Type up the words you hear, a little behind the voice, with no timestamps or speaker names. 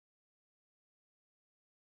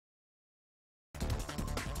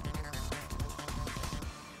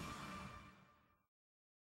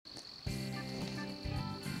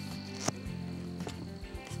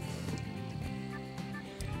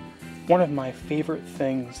One of my favorite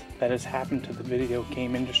things that has happened to the video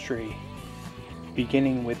game industry,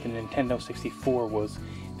 beginning with the Nintendo 64, was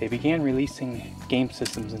they began releasing game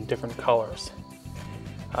systems in different colors.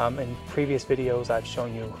 In previous videos I've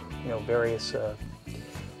shown you, various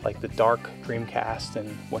like the dark Dreamcast and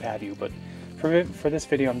what have you, but for this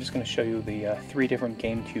video I'm just going to show you the 3 different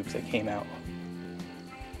GameCubes that came out.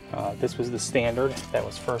 This was the standard that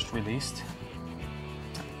was first released,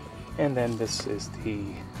 and then this is the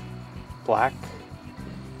black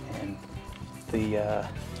and the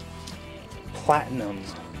platinum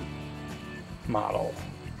model,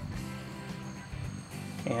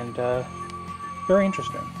 and very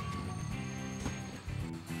interesting.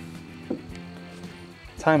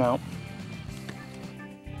 Timeout.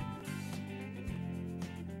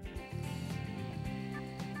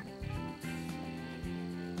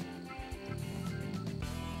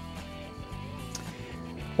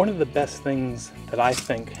 One of the best things that I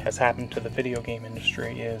think has happened to the video game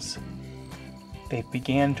industry is they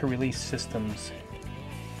began to release systems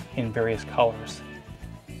in various colors.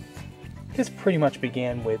 This pretty much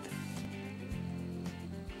began with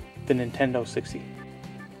the Nintendo 64.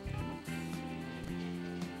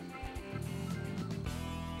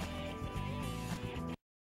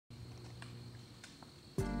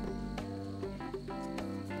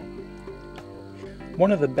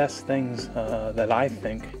 One of the best things that I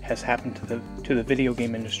think has happened to the video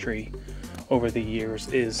game industry over the years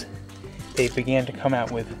is they began to come out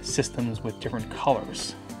with systems with different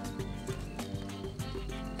colors.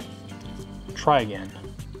 Try again.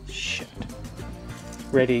 Shit.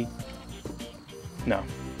 Ready? No.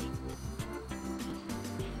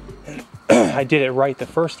 I did it right the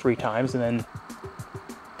first 3 times, and then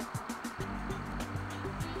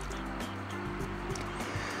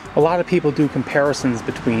a lot of people do comparisons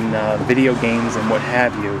between video games and what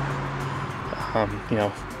have you.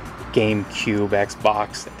 GameCube,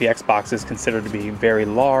 Xbox. The Xbox is considered to be very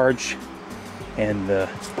large, and the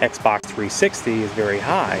Xbox 360 is very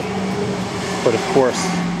high. But of course,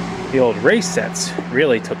 the old race sets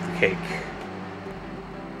really took the cake.